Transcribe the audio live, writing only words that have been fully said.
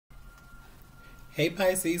Hey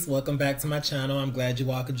Pisces, welcome back to my channel. I'm glad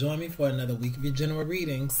you all could join me for another week of your general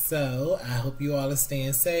reading. So I hope you all are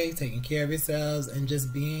staying safe, taking care of yourselves, and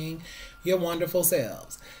just being your wonderful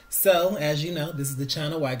selves. So as you know, this is the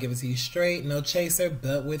channel where I give it to you straight, no chaser,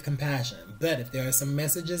 but with compassion. But if there are some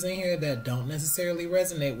messages in here that don't necessarily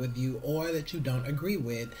resonate with you or that you don't agree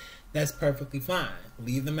with, that's perfectly fine.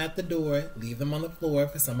 Leave them at the door, leave them on the floor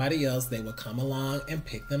for somebody else. They will come along and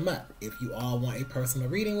pick them up. If you all want a personal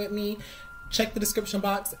reading with me, check the description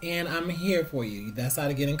box and I'm here for you. That's how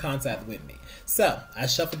to get in contact with me. So I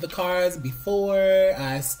shuffled the cards before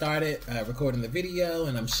I started recording the video,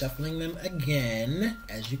 and I'm shuffling them again,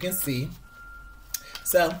 as you can see.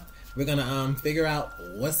 So we're gonna figure out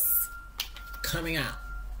what's coming out.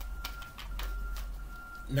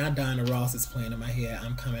 Now Diana Ross is playing in my head.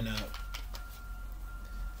 I'm coming out.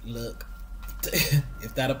 Look,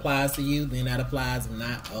 if that applies to you, then that applies. If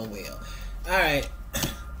not, oh well. All right.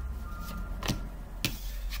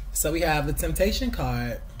 So we have the Temptation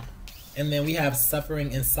card, and then we have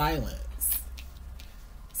Suffering in Silence.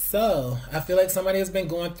 So I feel like somebody has been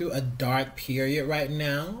going through a dark period right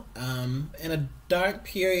now. In a dark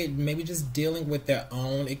period, maybe just dealing with their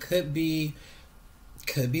own. It could be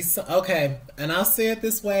some, okay, and I'll say it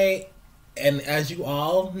this way, and as you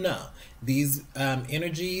all know, these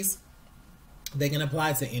energies, they can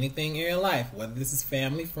apply to anything in your life, whether this is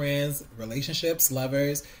family, friends, relationships,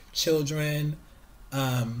 lovers, children,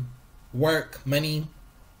 work, money,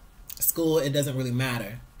 school. It doesn't really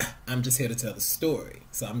matter. I'm just here to tell the story,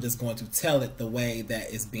 so I'm just going to tell it the way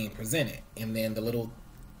that it's being presented, and then the little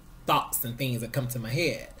thoughts and things that come to my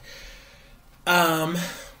head.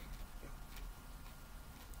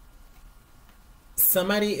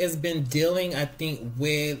 Somebody has been dealing, I think,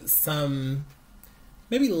 with some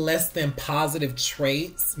maybe less than positive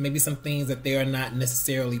traits, maybe some things that they are not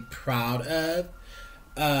necessarily proud of.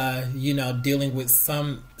 You know, dealing with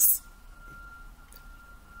some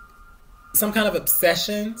kind of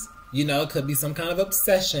obsessions. You know, it could be some kind of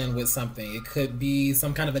obsession with something. It could be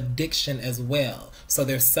some kind of addiction as well. So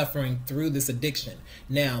they're suffering through this addiction.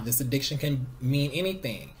 Now, this addiction can mean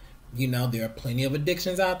anything. You know, there are plenty of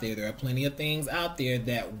addictions out there. There are plenty of things out there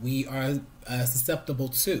that we are susceptible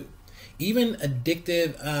to. Even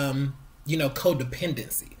addictive, you know,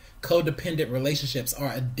 codependency. Codependent relationships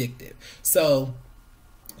are addictive. So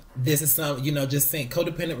this is some, you know, just saying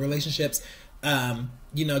codependent relationships,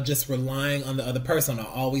 you know, just relying on the other person, or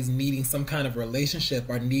always needing some kind of relationship,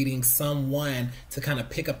 or needing someone to kind of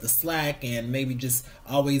pick up the slack, and maybe just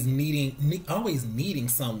always needing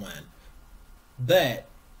someone. But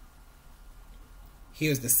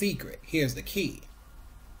here's the secret. Here's the key.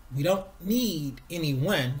 We don't need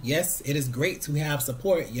anyone. Yes, it is great to have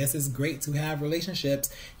support. Yes, it's great to have relationships.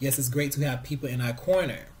 Yes, it's great to have people in our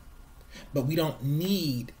corner. But we don't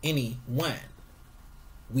need anyone.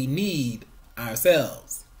 We need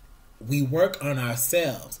ourselves. We work on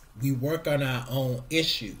ourselves. We work on our own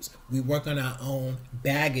issues. We work on our own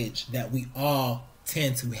baggage that we all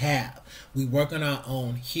tend to have. We work on our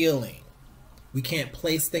own healing. We can't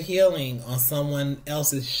place the healing on someone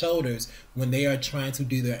else's shoulders when they are trying to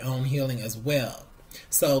do their own healing as well.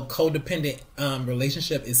 So codependent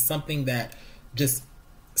relationship is something that just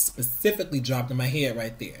specifically dropped in my head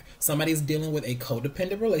right there. Somebody's dealing with a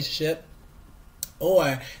codependent relationship,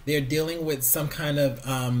 or they're dealing with some kind of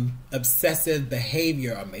obsessive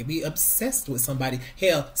behavior, or maybe obsessed with somebody.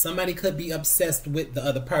 Hell, somebody could be obsessed with the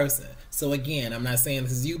other person. So again, I'm not saying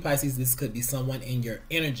this is you, Pisces. This could be someone in your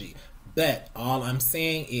energy. But all I'm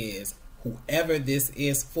saying is, whoever this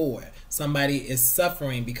is for, somebody is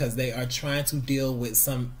suffering because they are trying to deal with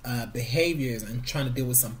some behaviors and trying to deal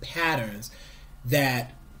with some patterns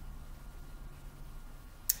that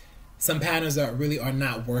really are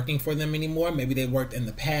not working for them anymore. Maybe they worked in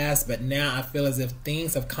the past, but now I feel as if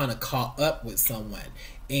things have kind of caught up with someone,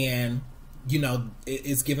 and you know,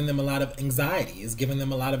 it's giving them a lot of anxiety. It's giving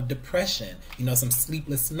them a lot of depression, you know, some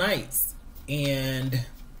sleepless nights, and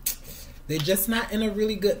they're just not in a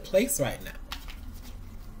really good place right now.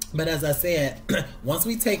 But as I said, once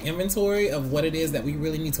we take inventory of what it is that we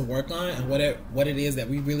really need to work on, and what it is that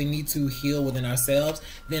we really need to heal within ourselves,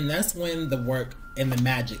 then that's when the work and the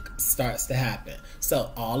magic starts to happen.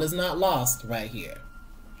 So all is not lost right here.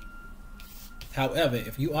 However,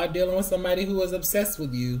 if you are dealing with somebody who is obsessed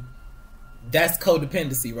with you, that's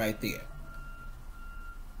codependency right there.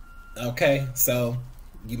 Okay, so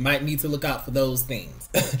you might need to look out for those things.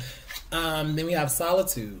 Then we have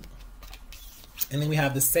Solitude, and then we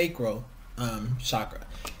have the sacral chakra.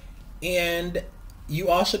 And you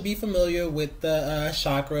all should be familiar with the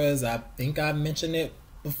chakras. I think I mentioned it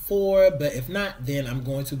before, but if not, then I'm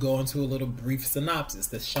going to go into a little brief synopsis.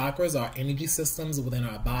 The chakras are energy systems within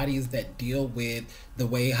our bodies that deal with the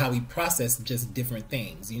way how we process just different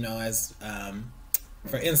things. You know, as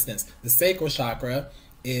for instance, the sacral chakra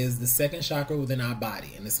is the second chakra within our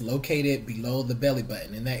body, and it's located below the belly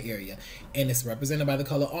button in that area, and it's represented by the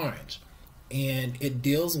color orange, and it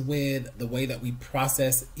deals with the way that we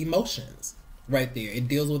process emotions. Right there, it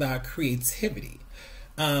deals with our creativity.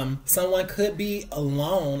 Someone could be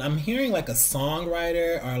alone. I'm hearing like a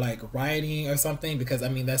songwriter or like writing or something, because I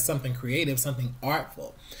mean that's something creative, something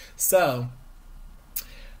artful. So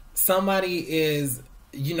somebody is,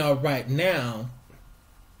 you know, right now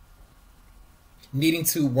needing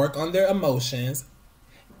to work on their emotions,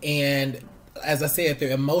 and as I said,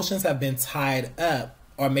 their emotions have been tied up,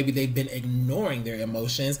 or maybe they've been ignoring their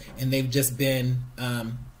emotions, and they've just been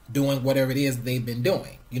doing whatever it is they've been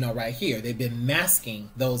doing. You know, right here, they've been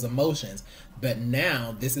masking those emotions. But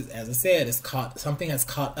now this is, as I said, it's something has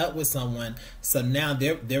caught up with someone. So now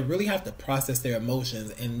they really have to process their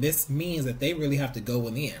emotions, and this means that they really have to go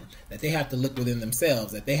within, that they have to look within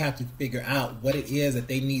themselves, that they have to figure out what it is that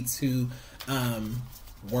they need to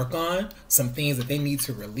work on, some things that they need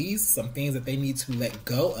to release, some things that they need to let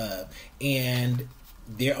go of, and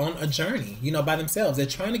they're on a journey, you know, by themselves. They're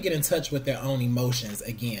trying to get in touch with their own emotions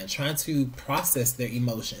again, trying to process their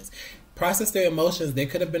emotions. Process their emotions. There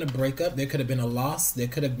could have been a breakup. There could have been a loss. There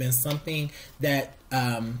could have been something that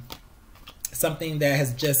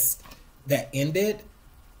has just, that ended,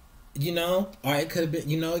 you know, or it could have been,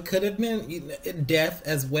 you know, it could have been death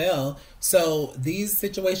as well. So these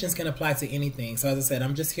situations can apply to anything. So as I said,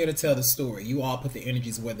 I'm just here to tell the story. You all put the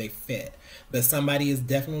energies where they fit. But somebody is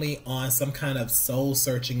definitely on some kind of soul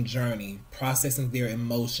searching journey, processing their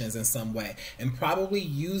emotions in some way, and probably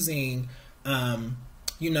using,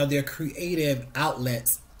 you know, their creative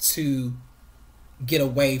outlets to get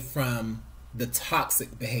away from the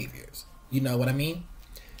toxic behaviors. You know what I mean?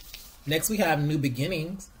 Next, we have new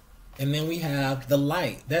beginnings. And then we have the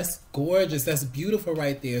light. That's gorgeous. That's beautiful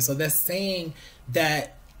right there. So that's saying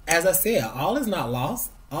that, as I said, all is not lost.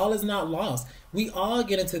 All is not lost. We all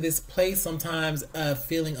get into this place sometimes of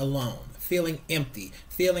feeling alone, feeling empty,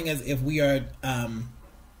 feeling as if we are,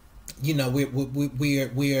 you know, we're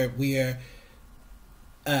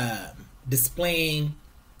displaying,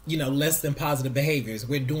 you know, less than positive behaviors.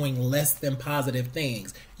 We're doing less than positive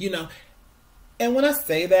things, you know. And when I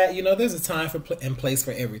say that, you know, there's a time and place for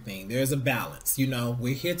everything. There's a balance, you know.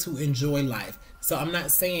 We're here to enjoy life. So I'm not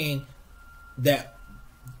saying that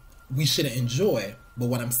we shouldn't enjoy, but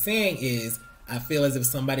what I'm saying is I feel as if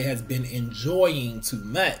somebody has been enjoying too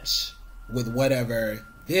much with whatever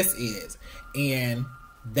this is. And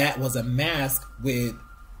that was a mask with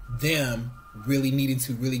them really needing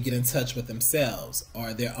to really get in touch with themselves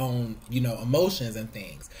or their own, you know, emotions and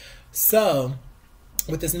things. So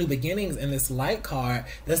with this new beginnings and this light card,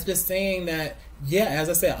 that's just saying that, yeah, as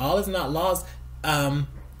I said, all is not lost.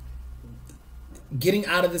 Getting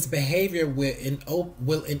out of this behavior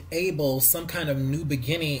will enable some kind of new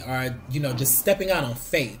beginning, or, you know, just stepping out on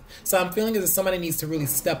faith. So I'm feeling as if somebody needs to really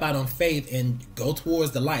step out on faith and go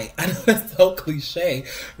towards the light. I know that's so cliche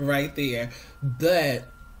right there, but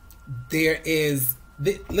there is,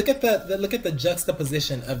 look at the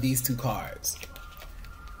juxtaposition of these two cards.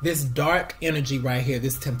 This dark energy right here,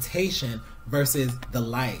 this temptation versus the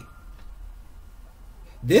light.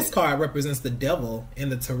 This card represents the devil in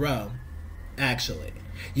the tarot, actually.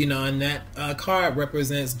 You know, and that card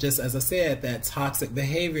represents, just as I said, that toxic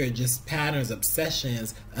behavior, just patterns,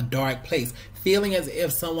 obsessions, a dark place. Feeling as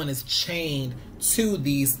if someone is chained to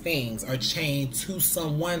these things, or chained to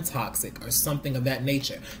someone toxic or something of that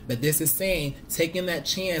nature. But this is saying taking that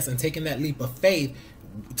chance and taking that leap of faith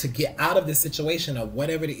to get out of this situation, or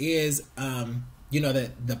whatever it is, you know,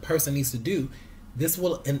 that the person needs to do. This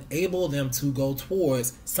will enable them to go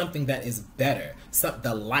towards something that is better,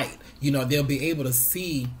 the light. You know, they'll be able to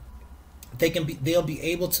see, they'll be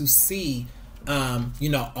able to see, you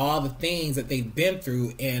know, all the things that they've been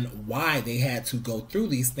through and why they had to go through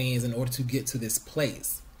these things in order to get to this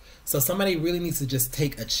place. So somebody really needs to just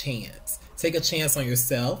take a chance. Take a chance on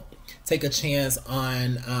yourself. Take a chance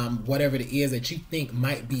on whatever it is that you think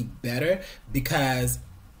might be better, because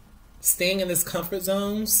staying in this comfort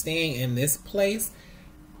zone, staying in this place,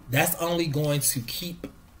 that's only going to keep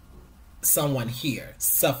someone here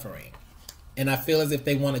suffering. And I feel as if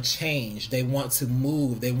they want to change, they want to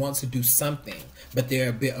move, they want to do something, but they're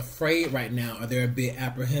a bit afraid right now, or they're a bit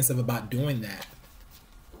apprehensive about doing that.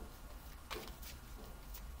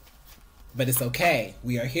 But it's okay.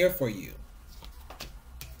 We are here for you.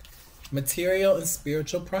 Material and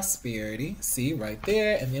spiritual prosperity. See right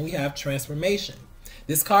there. And then we have transformation.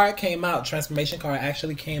 This card came out, transformation card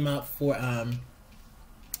actually came out for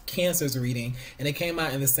Cancer's reading, and it came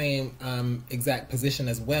out in the same exact position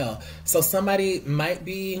as well. So somebody might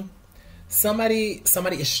be, somebody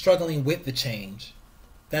is struggling with the change.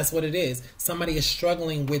 That's what it is. Somebody is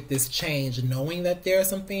struggling with this change, knowing that there are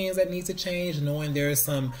some things that need to change, knowing there are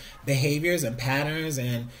some behaviors and patterns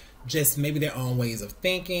and just maybe their own ways of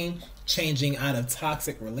thinking, changing out of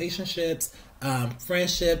toxic relationships,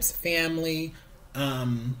 friendships, family,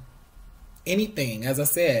 anything. As I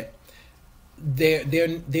said,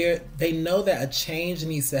 they know that a change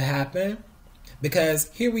needs to happen, because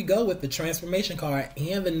here we go with the transformation card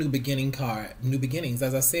and the new beginning card, new beginnings.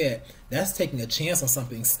 As I said, that's taking a chance on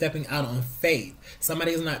something, stepping out on faith.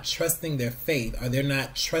 Somebody is not trusting their faith, or they're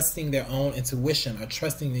not trusting their own intuition, or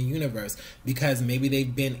trusting the universe, because maybe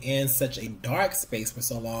they've been in such a dark space for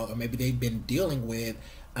so long, or maybe they've been dealing with,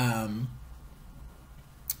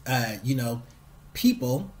 you know,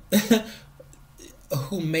 people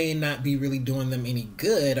who may not be really doing them any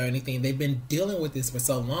good or anything. They've been dealing with this for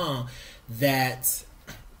so long that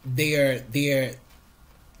they're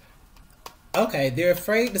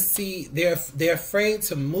afraid to see, they're afraid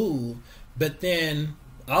to move. But then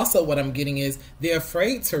also what I'm getting is they're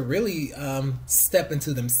afraid to really step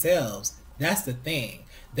into themselves. That's the thing.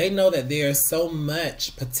 They know that there's so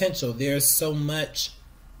much potential, there's so much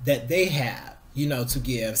that they have, you know, to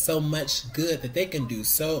give, so much good that they can do,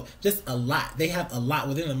 so just a lot. They have a lot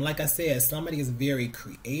within them. Like I said, somebody is very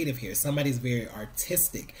creative here. Somebody is very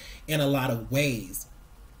artistic in a lot of ways.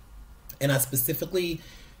 And I specifically,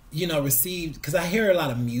 you know, received, because I hear a lot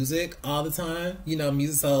of music all the time, you know,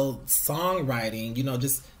 music, so songwriting, you know,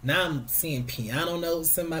 just now I'm seeing piano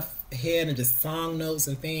notes in my head and just song notes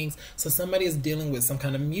and things. So somebody is dealing with some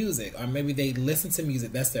kind of music, or maybe they listen to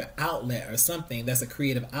music, that's their outlet or something, that's a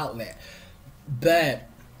creative outlet. But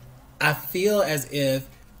I feel as if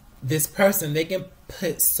this person, they can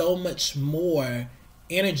put so much more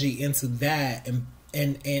energy into that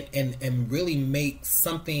and really make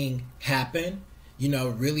something happen, you know,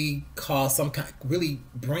 really cause some kind, really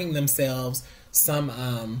bring themselves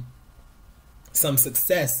some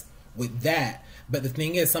success with that. But the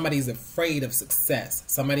thing is, somebody's afraid of success.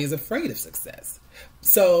 Somebody is afraid of success.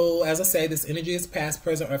 So as I say, this energy is past,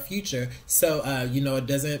 present, or future. So, you know, it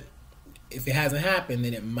doesn't, if it hasn't happened,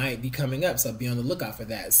 then it might be coming up. So be on the lookout for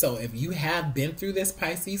that. So if you have been through this,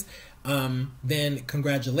 Pisces, then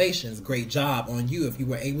congratulations. Great job on you. If you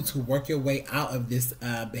were able to work your way out of this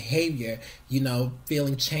behavior, you know,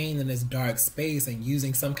 feeling chained in this dark space and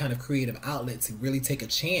using some kind of creative outlet to really take a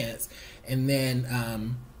chance, and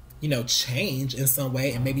then, you know, change in some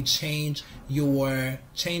way, and maybe change your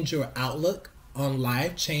outlook on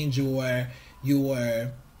life, change your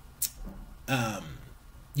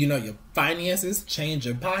you know, your finances, change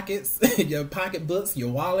your pockets, your pocketbooks, your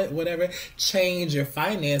wallet, whatever, change your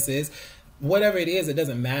finances, whatever it is, it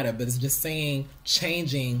doesn't matter, but it's just saying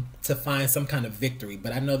changing to find some kind of victory.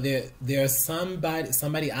 But I know there's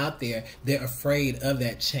somebody out there, they're afraid of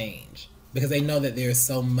that change, because they know that there's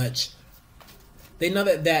so much, they know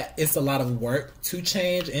that it's a lot of work to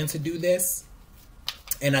change and to do this.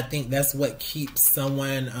 And I think that's what keeps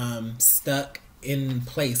someone stuck in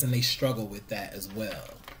place, and they struggle with that as well.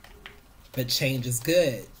 But change is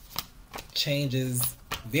good. Change is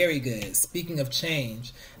very good. Speaking of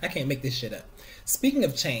change, I can't make this shit up. Speaking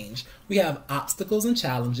of change, we have obstacles and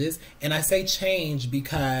challenges, and I say change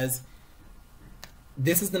because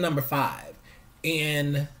this is the number 5,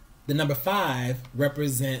 and the number 5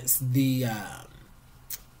 represents the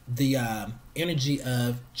energy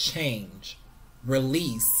of change,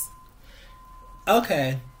 release.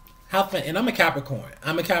 Okay. How fun. And I'm a Capricorn.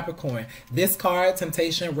 This card,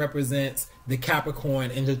 Temptation, represents the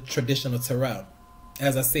Capricorn in the traditional tarot.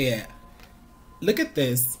 As I said, look at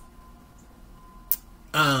this.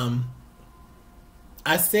 I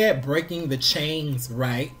said breaking the chains,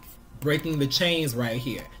 right? Breaking the chains right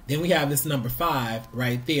here. Then we have this number 5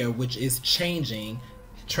 right there, which is changing.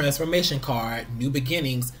 Transformation card, new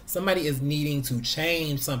beginnings. Somebody is needing to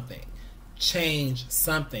change something. Change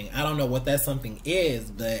something. I don't know what that something is,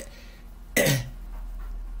 but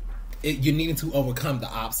you're needing to overcome the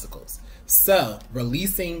obstacles. So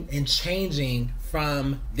releasing and changing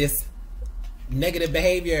from this negative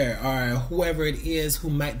behavior, or whoever it is who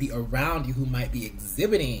might be around you, who might be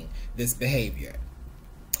exhibiting this behavior.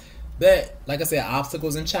 But like I said,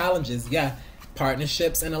 obstacles and challenges, yeah,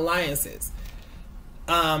 partnerships and alliances.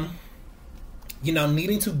 You know,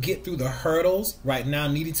 needing to get through the hurdles right now,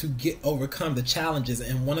 needing to overcome the challenges.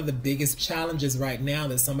 And one of the biggest challenges right now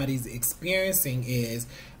that somebody's experiencing is,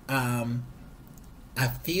 I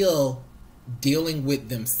feel, dealing with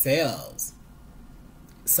themselves.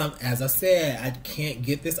 as I said, I can't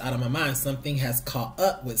get this out of my mind. Something has caught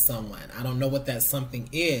up with someone. I don't know what that something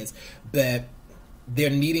is, but they're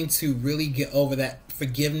needing to really get over that.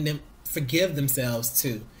 Forgive themselves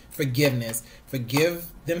too. Forgiveness. Forgive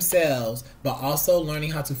themselves, but also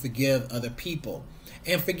learning how to forgive other people.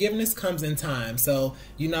 And forgiveness comes in time. So,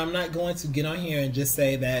 you know, I'm not going to get on here and just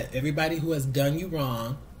say that everybody who has done you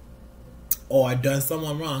wrong or done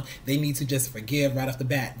someone wrong, they need to just forgive right off the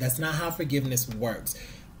bat. That's not how forgiveness works.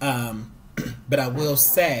 But I will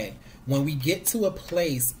say, when we get to a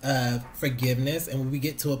place of forgiveness and when we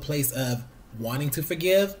get to a place of wanting to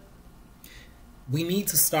forgive, we need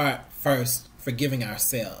to start first forgiving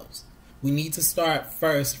ourselves. We need to start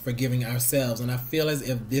first forgiving ourselves. And I feel as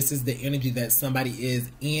if this is the energy that somebody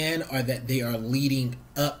is in, or that they are leading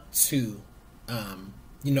up to,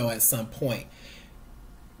 you know, at some point.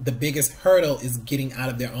 The biggest hurdle is getting out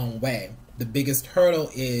of their own way. The biggest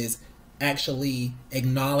hurdle is actually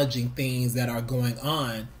acknowledging things that are going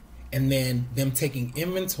on, and then them taking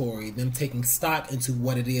inventory, them taking stock into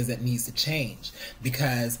what it is that needs to change.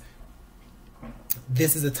 Because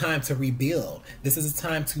this is a time to rebuild. This is a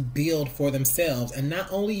time to build for themselves, and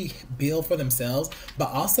not only build for themselves, but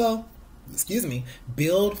also,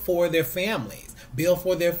 build for their families, build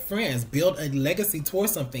for their friends, build a legacy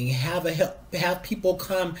towards something, have people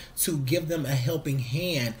come to give them a helping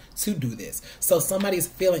hand to do this. So somebody's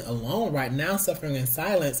feeling alone right now, suffering in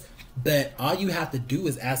silence, but all you have to do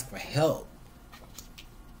is ask for help.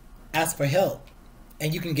 Ask for help.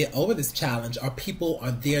 And you can get over this challenge, or people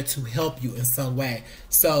are there to help you in some way.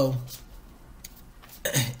 So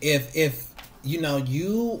if you know,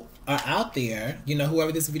 you are out there, you know,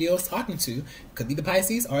 whoever this video is talking to, could be the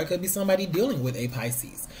Pisces, or it could be somebody dealing with a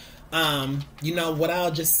Pisces. You know, what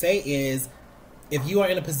I'll just say is, if you are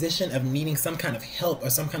in a position of needing some kind of help or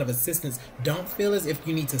some kind of assistance, don't feel as if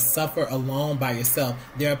you need to suffer alone by yourself.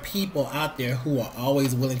 There are people out there who are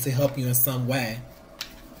always willing to help you in some way.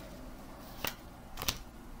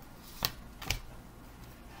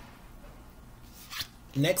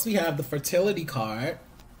 Next, we have the fertility card,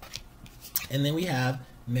 and then we have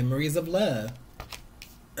memories of love.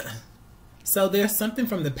 So there's something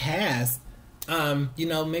from the past, you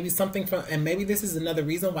know, maybe something from, and maybe this is another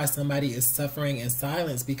reason why somebody is suffering in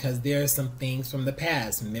silence, because there are some things from the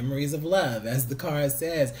past, memories of love, as the card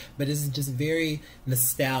says, but it's just very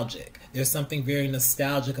nostalgic. There's something very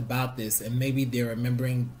nostalgic about this, and maybe they're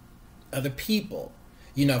remembering other people,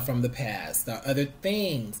 you know, from the past, or other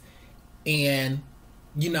things. And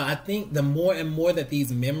you know, I think the more and more that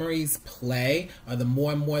these memories play, or the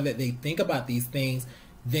more and more that they think about these things,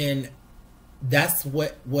 then that's how do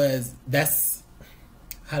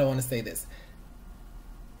I want to say this?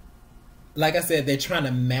 Like I said, they're trying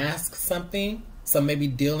to mask something. So maybe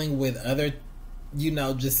dealing with other, you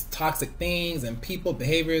know, just toxic things and people,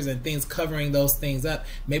 behaviors and things, covering those things up.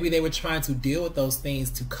 Maybe they were trying to deal with those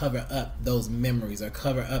things to cover up those memories, or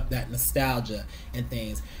cover up that nostalgia and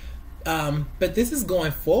things. But this is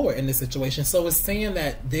going forward in this situation. So it's saying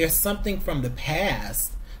that there's something from the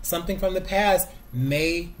past. Something from the past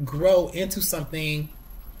may grow into something,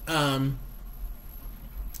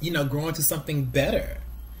 you know, grow into something better.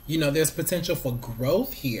 You know, there's potential for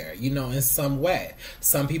growth here, you know, in some way.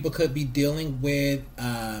 Some people could be dealing with,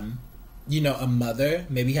 you know, a mother,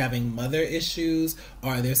 maybe having mother issues,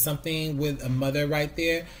 or there's something with a mother right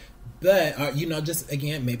there. But, you know, just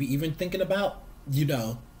again, maybe even thinking about, you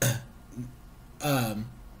know,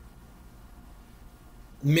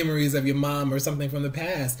 memories of your mom or something from the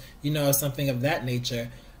past, you know, something of that nature.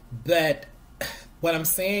 But what I'm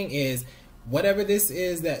saying is, whatever this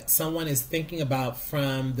is that someone is thinking about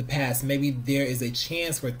from the past, maybe there is a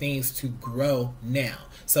chance for things to grow now.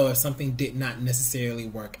 So if something did not necessarily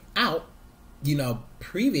work out, you know,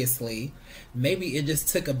 previously, maybe it just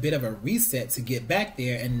took a bit of a reset to get back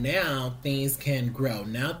there, and now things can grow.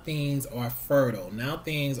 Now things are fertile. Now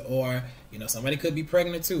things are, you know, somebody could be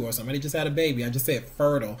pregnant too, or somebody just had a baby. I just said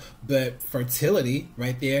fertile, but fertility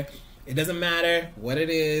right there, it doesn't matter what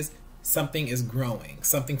it is, something is growing.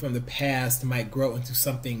 Something from the past might grow into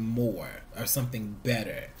something more or something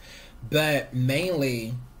better. But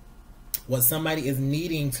mainly what somebody is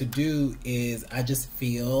needing to do is, I just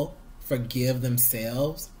feel, forgive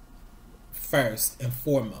themselves first and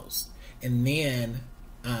foremost, and then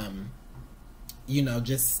you know,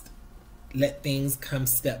 just let things come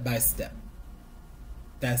step by step.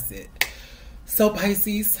 That's it. So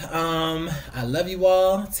Pisces, I love you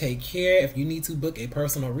all. Take care. If you need to book a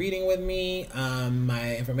personal reading with me,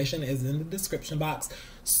 my information is in the description box.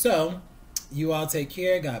 So you all take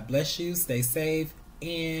care. God bless you. Stay safe,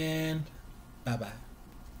 and bye-bye.